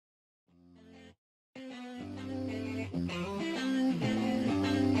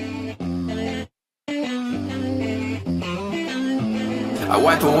I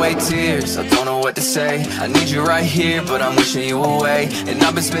wipe away tears, I don't know what to say. I need you right here, but I'm wishing you away. And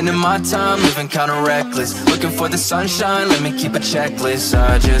I've been spending my time living kinda reckless, looking for the sunshine, let me keep a checklist.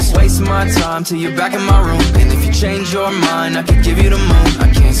 I just waste my time till you're back in my room. And if you change your mind, I could give you the moon. I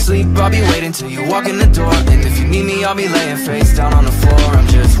can't sleep, I'll be waiting till you walk in the door. And if you need me, I'll be laying face down on the floor. I'm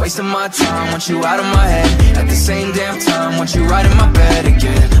just wasting my time, want you out of my head. At the same damn time, want you right in my bed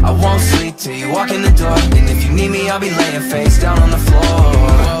again. I won't sleep till you walk in the door. And if you need me, I'll be laying face down on the floor.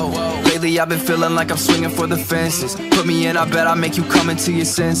 Lately I've been feeling like I'm swinging for the fences. Put me in, I bet I'll make you come into your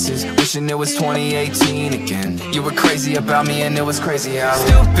senses. Wishing it was 2018 again. You were crazy about me and it was crazy how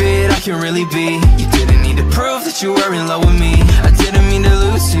stupid I can really be. You didn't need to prove that you were in love with me. I didn't mean to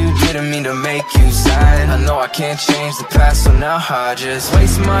lose you, didn't mean to make you sad. I know I can't change the past, so now I just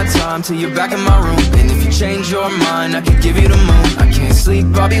waste my time till you're back in my room. And if you change your mind, I could give you the moon. I can't sleep,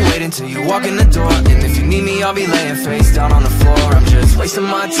 I'll be waiting till you walk in the door. And if you need me, I'll be laying face down on the floor. I'm just wasting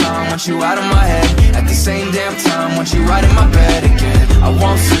my time, want you out of my head. At the same damn time, want you right in my bed again. I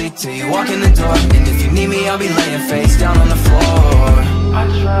won't sleep till you walk in the door. And if you need me, I'll be laying face down on the floor. I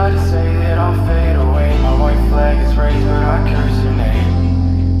try to say that I'll fade away. My white flag is raised, but I curse your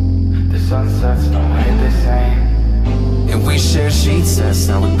name. The sunsets don't hit the same. And we share sheets, that's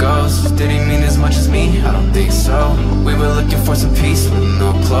how it goes. Did he mean as much as me? I don't think so. We were looking for some peace with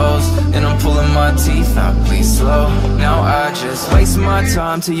no clothes. And I'm pulling my teeth out, please slow. Now I just waste my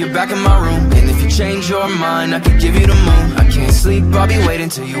time till you're back in my room. And if you change your mind, I could give you the moon. I can't sleep, I'll be waiting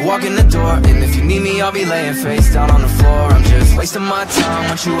till you walk in the door. And if you need me, I'll be laying face down on the floor. I'm just wasting my time,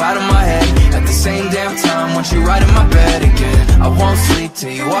 want you out of my head. At the same damn time, want you right in my bed again. I won't sleep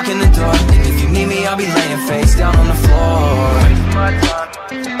till you walk in the door. And if you need me, I'll be laying face down on the floor. Waste my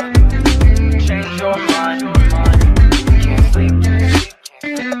time.